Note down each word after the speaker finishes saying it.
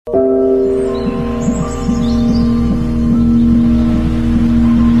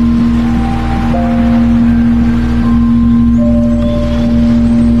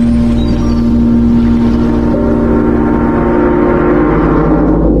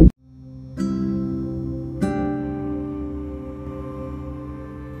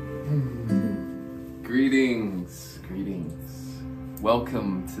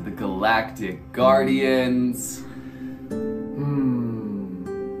welcome to the Galactic Guardians.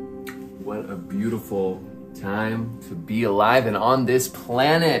 What a beautiful time to be alive and on this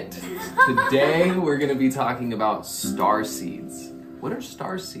planet. Today we're going to be talking about starseeds. What are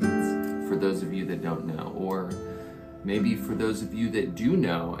starseeds? For those of you that don't know, or maybe for those of you that do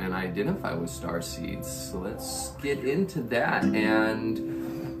know and identify with starseeds. So let's get into that and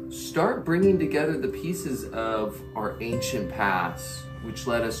start bringing together the pieces of our ancient past, which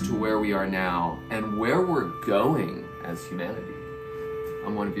led us to where we are now and where we're going as humanity.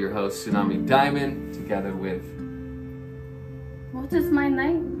 I'm one of your hosts, Tsunami Diamond, together with... What is my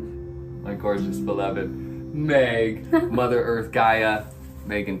name? My gorgeous beloved Meg, Mother Earth Gaia,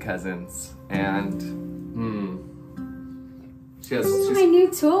 Megan Cousins, and This is my new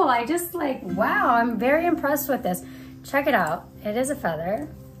tool. I just wow, I'm very impressed with this. Check it out. It is a feather.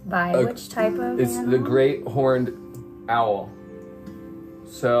 By which type of It's animal? the great horned owl.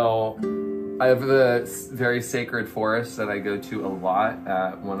 So I have a very sacred forest that I go to a lot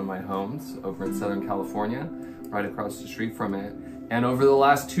at one of my homes over in Southern California, right across the street from it. And over the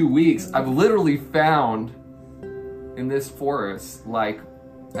last 2 weeks, I've literally found in this forest like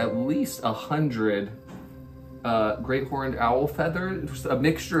at least 100 great horned owl feathers, a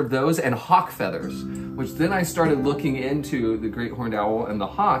mixture of those and hawk feathers, which then I started looking into the great horned owl and the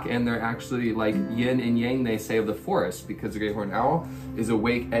hawk, and they're actually like yin and yang, they say, of the forest, because the great horned owl is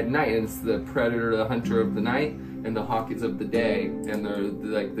awake at night and it's the predator, the hunter of the night, and the hawk is of the day, and they're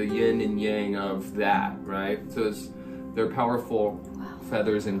like the yin and yang of that, right? So they're powerful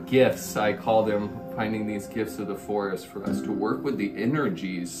feathers and gifts. I call them finding these gifts of the forest for us to work with the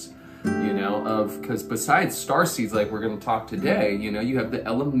energies, you know, because besides starseeds, like we're going to talk today, you know, you have the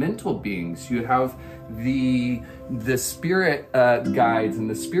elemental beings, you have the spirit guides and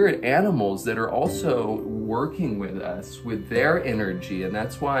the spirit animals that are also working with us with their energy. And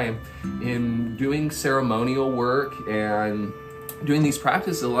that's why in doing ceremonial work and doing these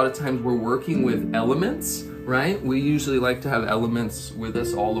practices, a lot of times we're working with elements, right? We usually like to have elements with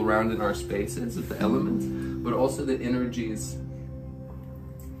us all around in our spaces, the elements, but also the energies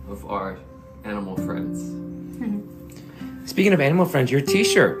of our animal friends. Speaking of animal friends, your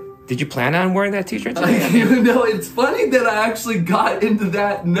t-shirt. Did you plan on wearing that t-shirt today? No, it's funny that I actually got into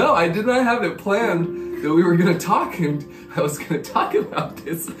that. No, I did not have it planned that we were going to talk and I was going to talk about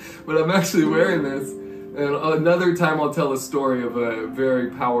this, but I'm actually wearing this. And another time I'll tell a story of a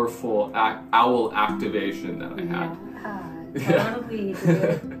very powerful owl activation that I had. Totally,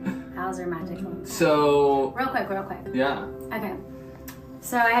 dude. Owls are magical. So... Real quick. Yeah. Okay.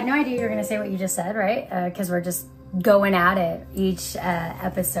 So I had no idea you were going to say what you just said, right? Because we're just going at it each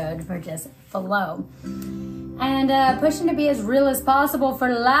episode. We're just flow. And pushing to be as real as possible for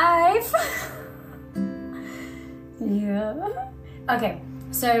life. Yeah. Okay.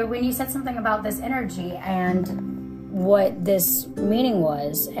 So when you said something about this energy and what this meaning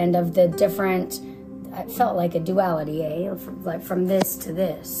was, and of the different, it felt like a duality, like from this to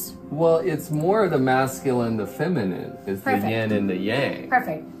this. Well, it's more the masculine, the feminine. It's the yin and the yang.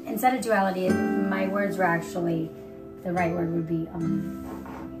 Perfect. Instead of duality, my words were actually, the right word would be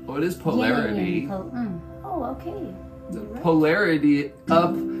Oh, it is polarity. Oh, okay. Polarity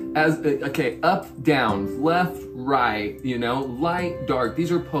up up, down, left, right, you know, light, dark. These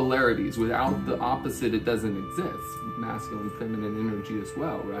are polarities. Without the opposite, it doesn't exist. Masculine, feminine energy as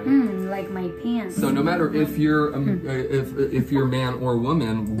well, right? Like my pants. So no matter if you're if you're man or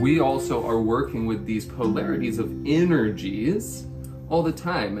woman, we also are working with these polarities of energies all the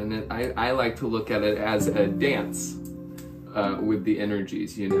time, and I like to look at it as a dance with the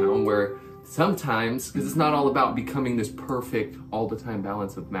energies, you know, where sometimes, because it's not all about becoming this perfect all the time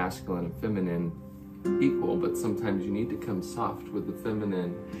balance of masculine and feminine equal, but sometimes you need to come soft with the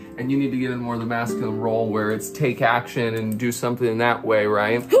feminine, and you need to get in more of the masculine role where it's take action and do something in that way,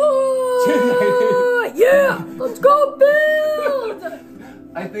 right? Yeah, let's go build!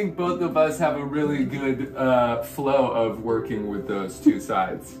 I think both of us have a really good flow of working with those two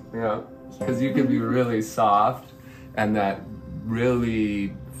sides, you know, because you can be really soft and that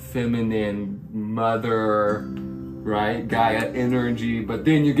really feminine mother, right, Gaia energy, but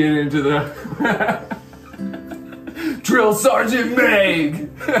then you get into the Drill Sergeant Meg.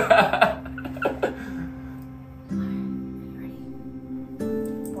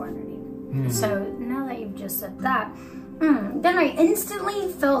 So now that you've just said that, then I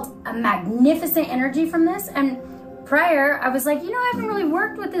instantly felt a magnificent energy from this. And prior, I was like, you know, I haven't really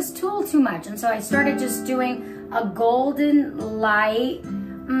worked with this tool too much. And so I started just doing a golden light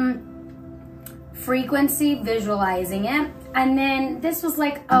frequency, visualizing it. And then this was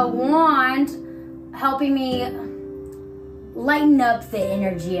like a wand helping me lighten up the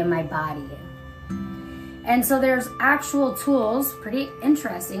energy in my body. And so there's actual tools, pretty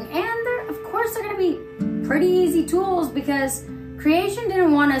interesting. And of course they're gonna be pretty easy tools because creation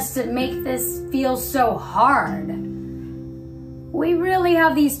didn't want us to make this feel so hard. We really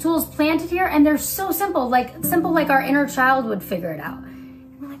have these tools planted here and they're so simple like our inner child would figure it out.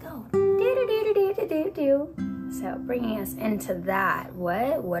 And we're like, oh, do. So bringing us into that,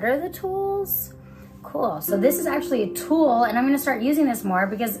 what are the tools? Cool, so this is actually a tool and I'm gonna start using this more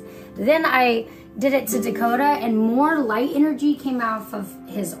because then I did it to Dakota and more light energy came out of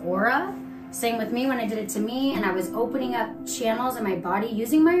his aura. Same with me when I did it to me and I was opening up channels in my body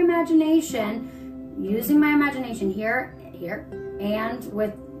using my imagination here, and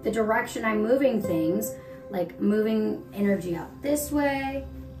with the direction I'm moving things, like moving energy out this way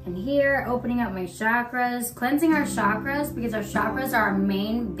and here, opening up my chakras, cleansing our chakras because our chakras are our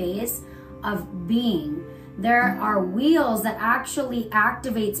main base of being. There are wheels that actually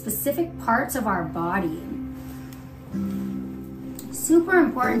activate specific parts of our body. Super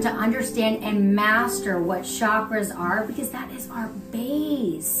important to understand and master what chakras are because that is our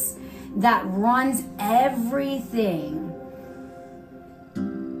base that runs everything.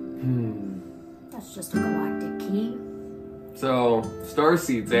 That's just a galactic key. So,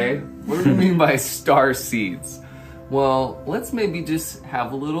 starseeds, eh? What do we mean by starseeds? Well, let's maybe just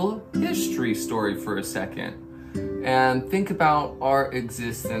have a little history story for a second and think about our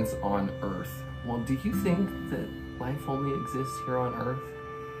existence on Earth. Well, do you think that life only exists here on Earth?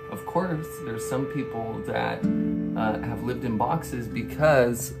 Of course, there's some people that have lived in boxes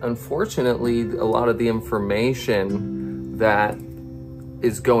because, unfortunately, a lot of the information that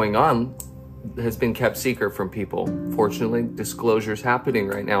is going on has been kept secret from people. Fortunately, disclosure's happening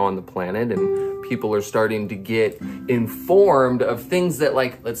right now on the planet and people are starting to get informed of things that,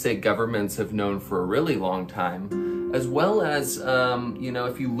 like, let's say governments have known for a really long time, as well as, you know,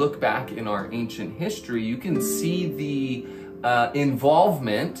 if you look back in our ancient history, you can see the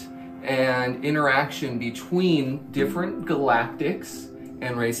involvement and interaction between different galactics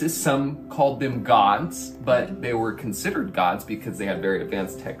and races. Some called them gods, but they were considered gods because they had very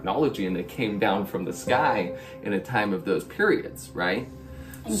advanced technology and they came down from the sky in a time of those periods, right?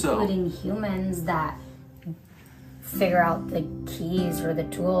 Including humans that figure out the keys or the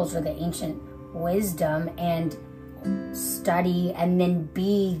tools or the ancient wisdom and study and then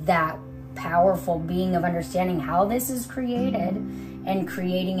be that powerful being of understanding how this is created and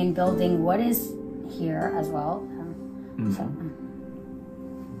creating and building what is here as well. So,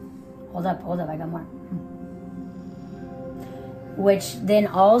 hold up, I got more. Which then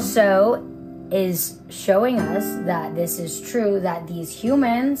also is showing us that this is true, that these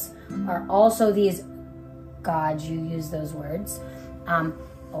humans are also these gods, you use those words,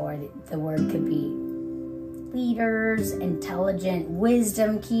 or the word could be leaders, intelligent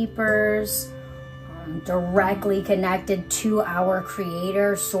wisdom keepers, directly connected to our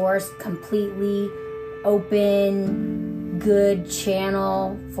creator source, completely open, good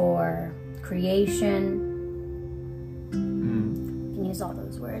channel for creation. You can use all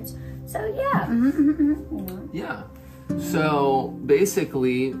those words. So yeah. Yeah. So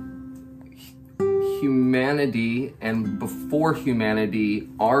basically, humanity and before humanity,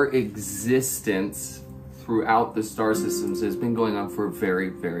 our existence throughout the star systems has been going on for a very,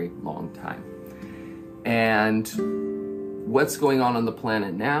 very long time. And what's going on the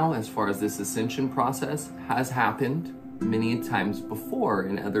planet now, as far as this ascension process, has happened many times before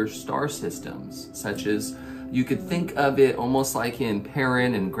in other star systems, such as you could think of it almost like in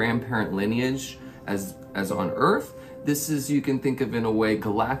parent and grandparent lineage as on Earth. This is, you can think of in a way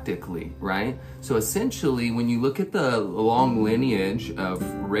galactically, right? So essentially, when you look at the long lineage of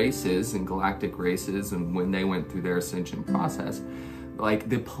races and galactic races and when they went through their ascension process, like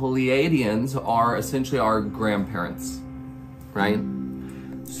the Pleiadians are essentially our grandparents, right?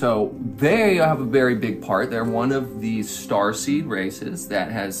 So they have a very big part. They're one of these starseed races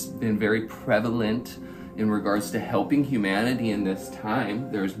that has been very prevalent in regards to helping humanity in this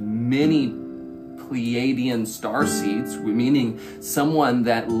time. There's many Pleiadian starseeds, meaning someone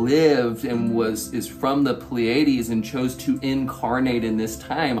that lived and is from the Pleiades and chose to incarnate in this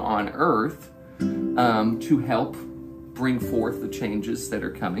time on Earth to help bring forth the changes that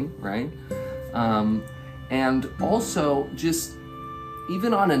are coming, right? And also, just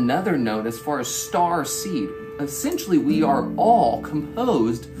even on another note, as far as star seed, essentially we are all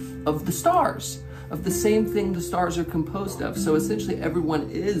composed of the stars, of the same thing the stars are composed of. So essentially everyone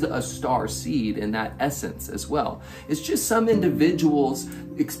is a star seed in that essence as well. It's just some individuals,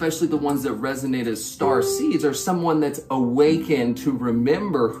 especially the ones that resonate as star seeds, are someone that's awakened to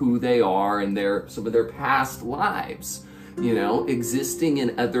remember who they are and some of their past lives. you know, existing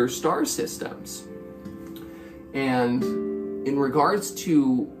in other star systems. And in regards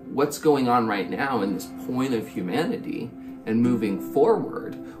to what's going on right now in this point of humanity and moving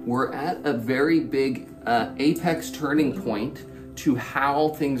forward, we're at a very big apex turning point to how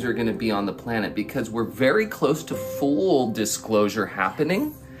things are going to be on the planet, because we're very close to full disclosure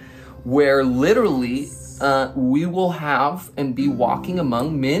happening, where literally we will have and be walking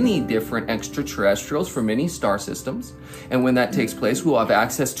among many different extraterrestrials from many star systems. And when that takes place, we'll have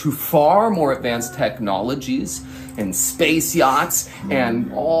access to far more advanced technologies and space yachts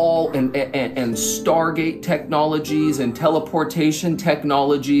and and Stargate technologies and teleportation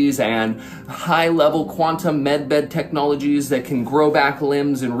technologies and high-level quantum medbed technologies that can grow back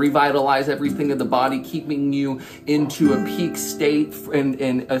limbs and revitalize everything in the body, keeping you into a peak state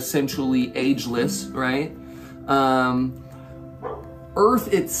and essentially ageless, right?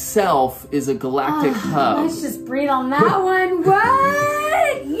 Earth itself is a galactic hub. Let's just breathe on that one.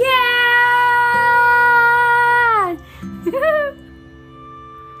 What? Yeah!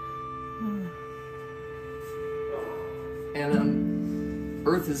 And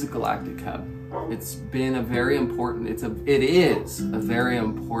Earth is a galactic hub. It's been a very important, it is a very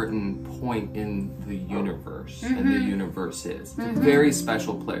important point in the universe, and the universe is. It's a very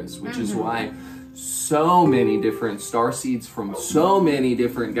special place, which is why so many different starseeds from so many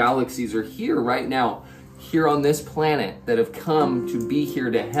different galaxies are here right now, here on this planet, that have come to be here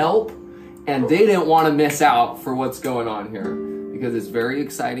to help, and they didn't want to miss out for what's going on here, because it's very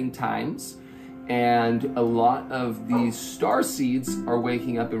exciting times. And a lot of these starseeds are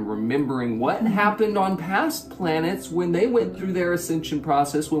waking up and remembering what happened on past planets when they went through their ascension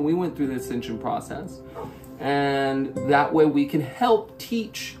process, when we went through the ascension process. And that way we can help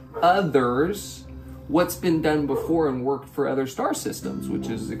teach others what's been done before and worked for other star systems, which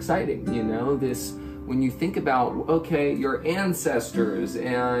is exciting. You know, this, when you think about, okay, your ancestors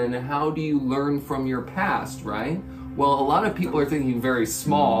and how do you learn from your past, right? Well, a lot of people are thinking very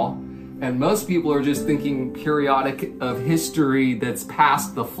small, and most people are just thinking periodic of history that's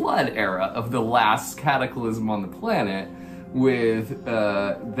past the flood era of the last cataclysm on the planet, with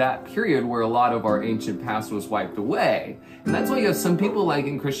that period where a lot of our ancient past was wiped away. And that's why you have some people, like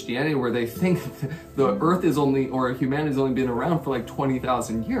in Christianity, where they think the earth is only, or humanity's only been around for like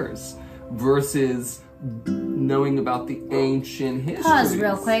 20,000 years, versus knowing about the ancient history. Pause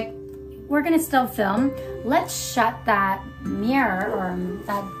real quick. We're gonna still film. Let's shut that mirror, or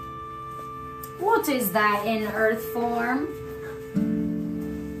that, what is that in earth form?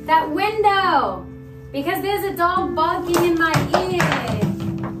 That window! Because there's a dog barking in my ear.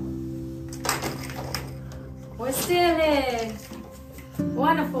 We're still here.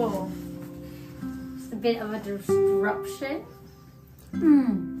 Wonderful. Just a bit of a disruption.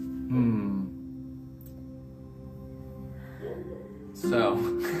 So,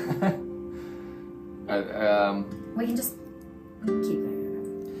 we can just keep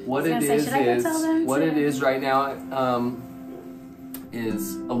going. What it is right now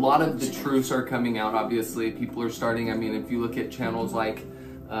is a lot of the truths are coming out. Obviously, people are starting. I mean, if you look at channels like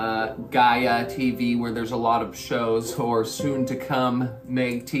Gaia TV, where there's a lot of shows, or soon to come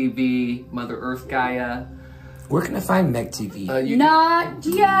Meg TV, Mother Earth Gaia. Where can I find Meg TV? Not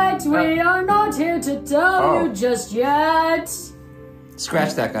yet. We are not here to tell you just yet.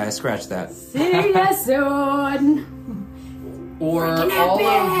 Scratch that, guys. Scratch that. See you soon. Or all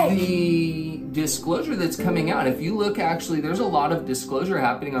of the disclosure that's coming out. If you look, actually, there's a lot of disclosure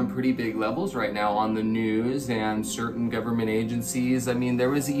happening on pretty big levels right now on the news and certain government agencies. I mean, there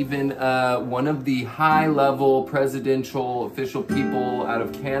was even one of the high-level presidential official people out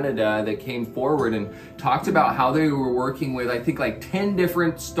of Canada that came forward and talked about how they were working with, I think, like 10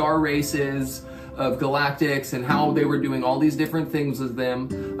 different star races of galactics, and how they were doing all these different things with them.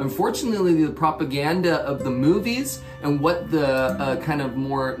 Unfortunately, the propaganda of the movies and what the kind of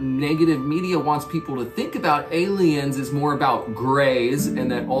more negative media wants people to think about aliens is more about grays, and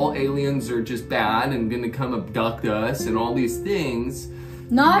that all aliens are just bad and gonna come abduct us and all these things.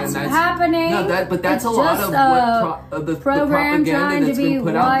 Not happening. No, but that's it's a lot of the propaganda that's been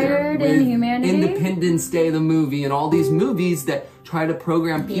put out there with Independence Day, the movie, and all these movies that try to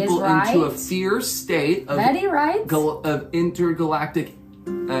program people into a fear state of, of intergalactic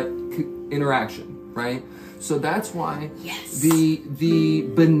interaction, right? So that's why the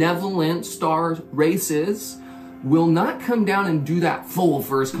benevolent star races will not come down and do that full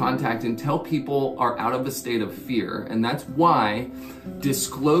first contact until people are out of a state of fear. And that's why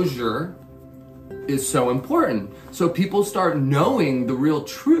disclosure is so important. So people start knowing the real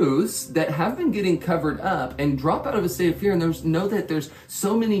truths that have been getting covered up and drop out of a state of fear, and know that there's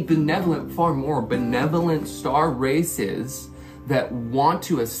so many benevolent, far more benevolent star races that want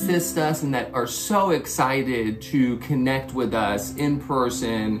to assist us and that are so excited to connect with us in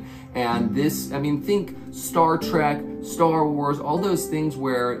person. And this, I mean, think Star Trek, Star Wars, all those things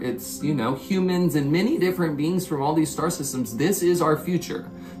where it's, you know, humans and many different beings from all these star systems. This is our future.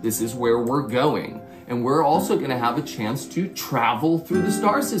 This is where we're going. And we're also going to have a chance to travel through the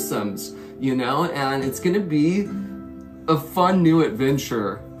star systems, you know, and it's going to be a fun new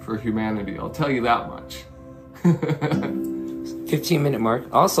adventure for humanity. I'll tell you that much. 15-minute mark.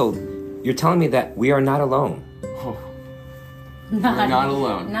 Also, you're telling me that we are not alone. Oh, we're not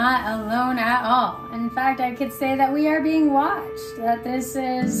alone. Not alone at all. In fact, I could say that we are being watched. That this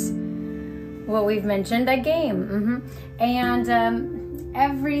is what we've mentioned, a game. And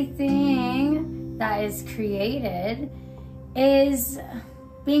everything that is created is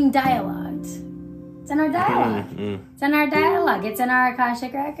being dialogued. It's in our dialogue. It's in our dialogue. It's in our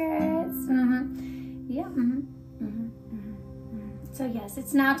Akashic records. Yeah. So yes,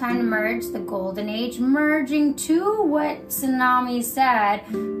 it's now time to merge the golden age, merging to what Tsunami said,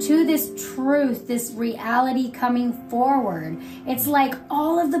 to this truth, this reality coming forward. It's like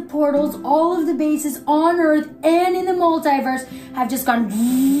all of the portals, all of the bases on Earth and in the multiverse have just gone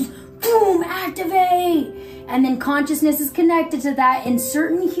boom, activate. And then consciousness is connected to that, and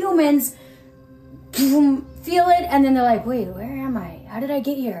certain humans boom, feel it, and then they're like, wait, where am I? How did I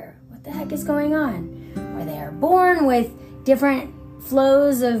get here? What the heck is going on? Or they are born with different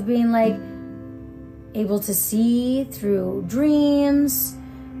flows of being like able to see through dreams,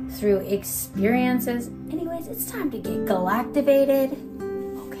 through experiences. Anyways, it's time to get galactivated.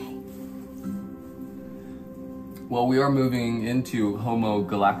 Okay. Well, we are moving into Homo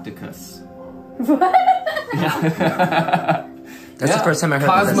Galacticus. What? Yeah. That's the first time I heard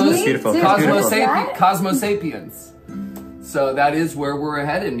that. That's beautiful. Cosmo sapiens. So that is where we're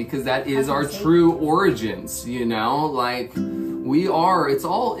headed, because that is our true origins, you know, like we are, it's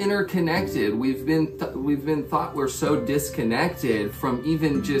all interconnected. We've been thought we're so disconnected from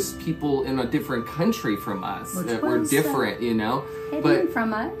even just people in a different country from us, that we're different, you know, but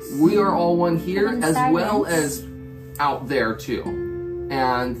from us. We are all one here as well as out there too.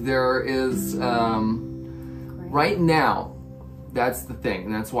 And there is, right now, that's the thing,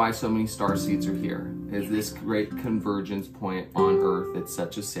 and that's why so many starseeds are here, is this great convergence point on Earth. It's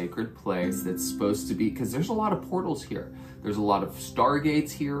such a sacred place that's supposed to be, because there's a lot of portals here. There's a lot of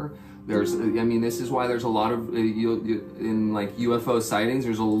stargates here. There's, I mean, this is why there's a lot of, in like UFO sightings,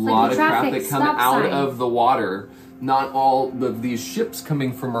 there's a lot of crap that come out of the water. Not all of these ships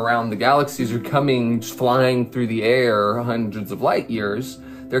coming from around the galaxies are coming, flying through the air hundreds of light years.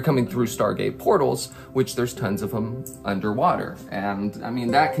 They're coming through Stargate portals, which there's tons of them underwater. And I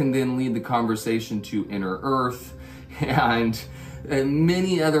mean, that can then lead the conversation to inner Earth and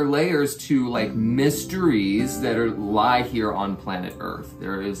many other layers to like mysteries that lie here on planet Earth.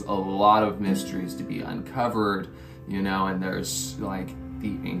 There is a lot of mysteries to be uncovered, you know, and there's like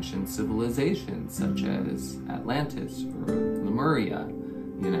the ancient civilizations such as Atlantis or Lemuria,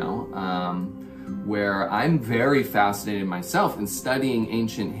 you know, where I'm very fascinated myself in studying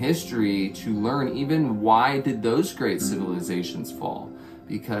ancient history to learn even why did those great civilizations fall?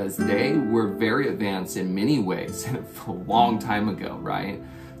 Because they were very advanced in many ways a long time ago, right?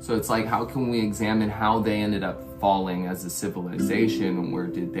 So it's like, how can we examine how they ended up falling as a civilization and where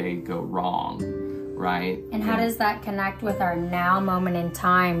did they go wrong, right? And how does that connect with our now moment in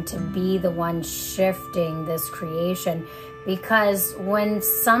time to be the one shifting this creation? Because when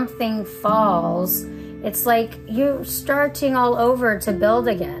something falls, it's like you're starting all over to build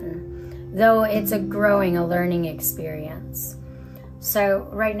again, though it's a growing, a learning experience. So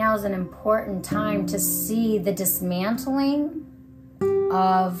right now is an important time to see the dismantling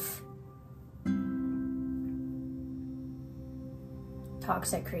of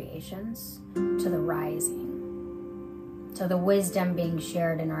toxic creations to the rising, to the wisdom being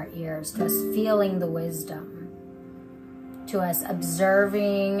shared in our ears, to us feeling the wisdom, to us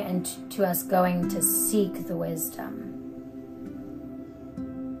observing, and to us going to seek the wisdom.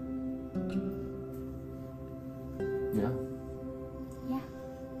 Yeah. Yeah.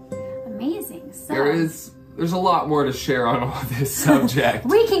 Amazing. So there's a lot more to share on all this subject.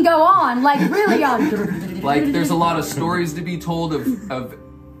 We can go on, like really on. Like there's a lot of stories to be told of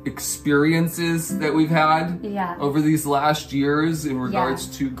experiences that we've had over these last years in regards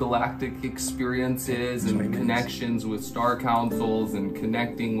to galactic experiences and connections with star councils and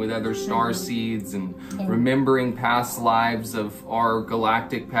connecting with other star seeds and remembering past lives of our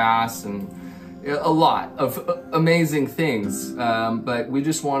galactic past. And a lot of amazing things, but we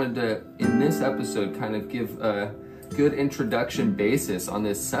just wanted to, in this episode, kind of give a good introduction basis on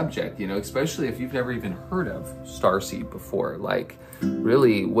this subject, you know, especially if you've never even heard of starseed before. Like,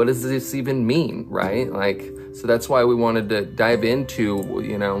 really, what does this even mean, right? Like, so that's why we wanted to dive into,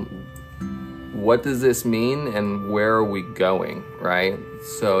 you know, what does this mean and where are we going, right?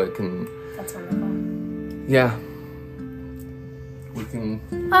 So it can... That's wonderful. Yeah. We can...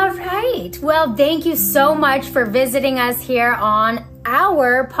 All right. Well, thank you so much for visiting us here on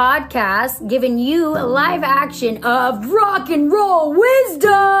our podcast, giving you a live action of rock and roll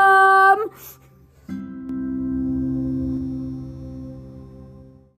wisdom.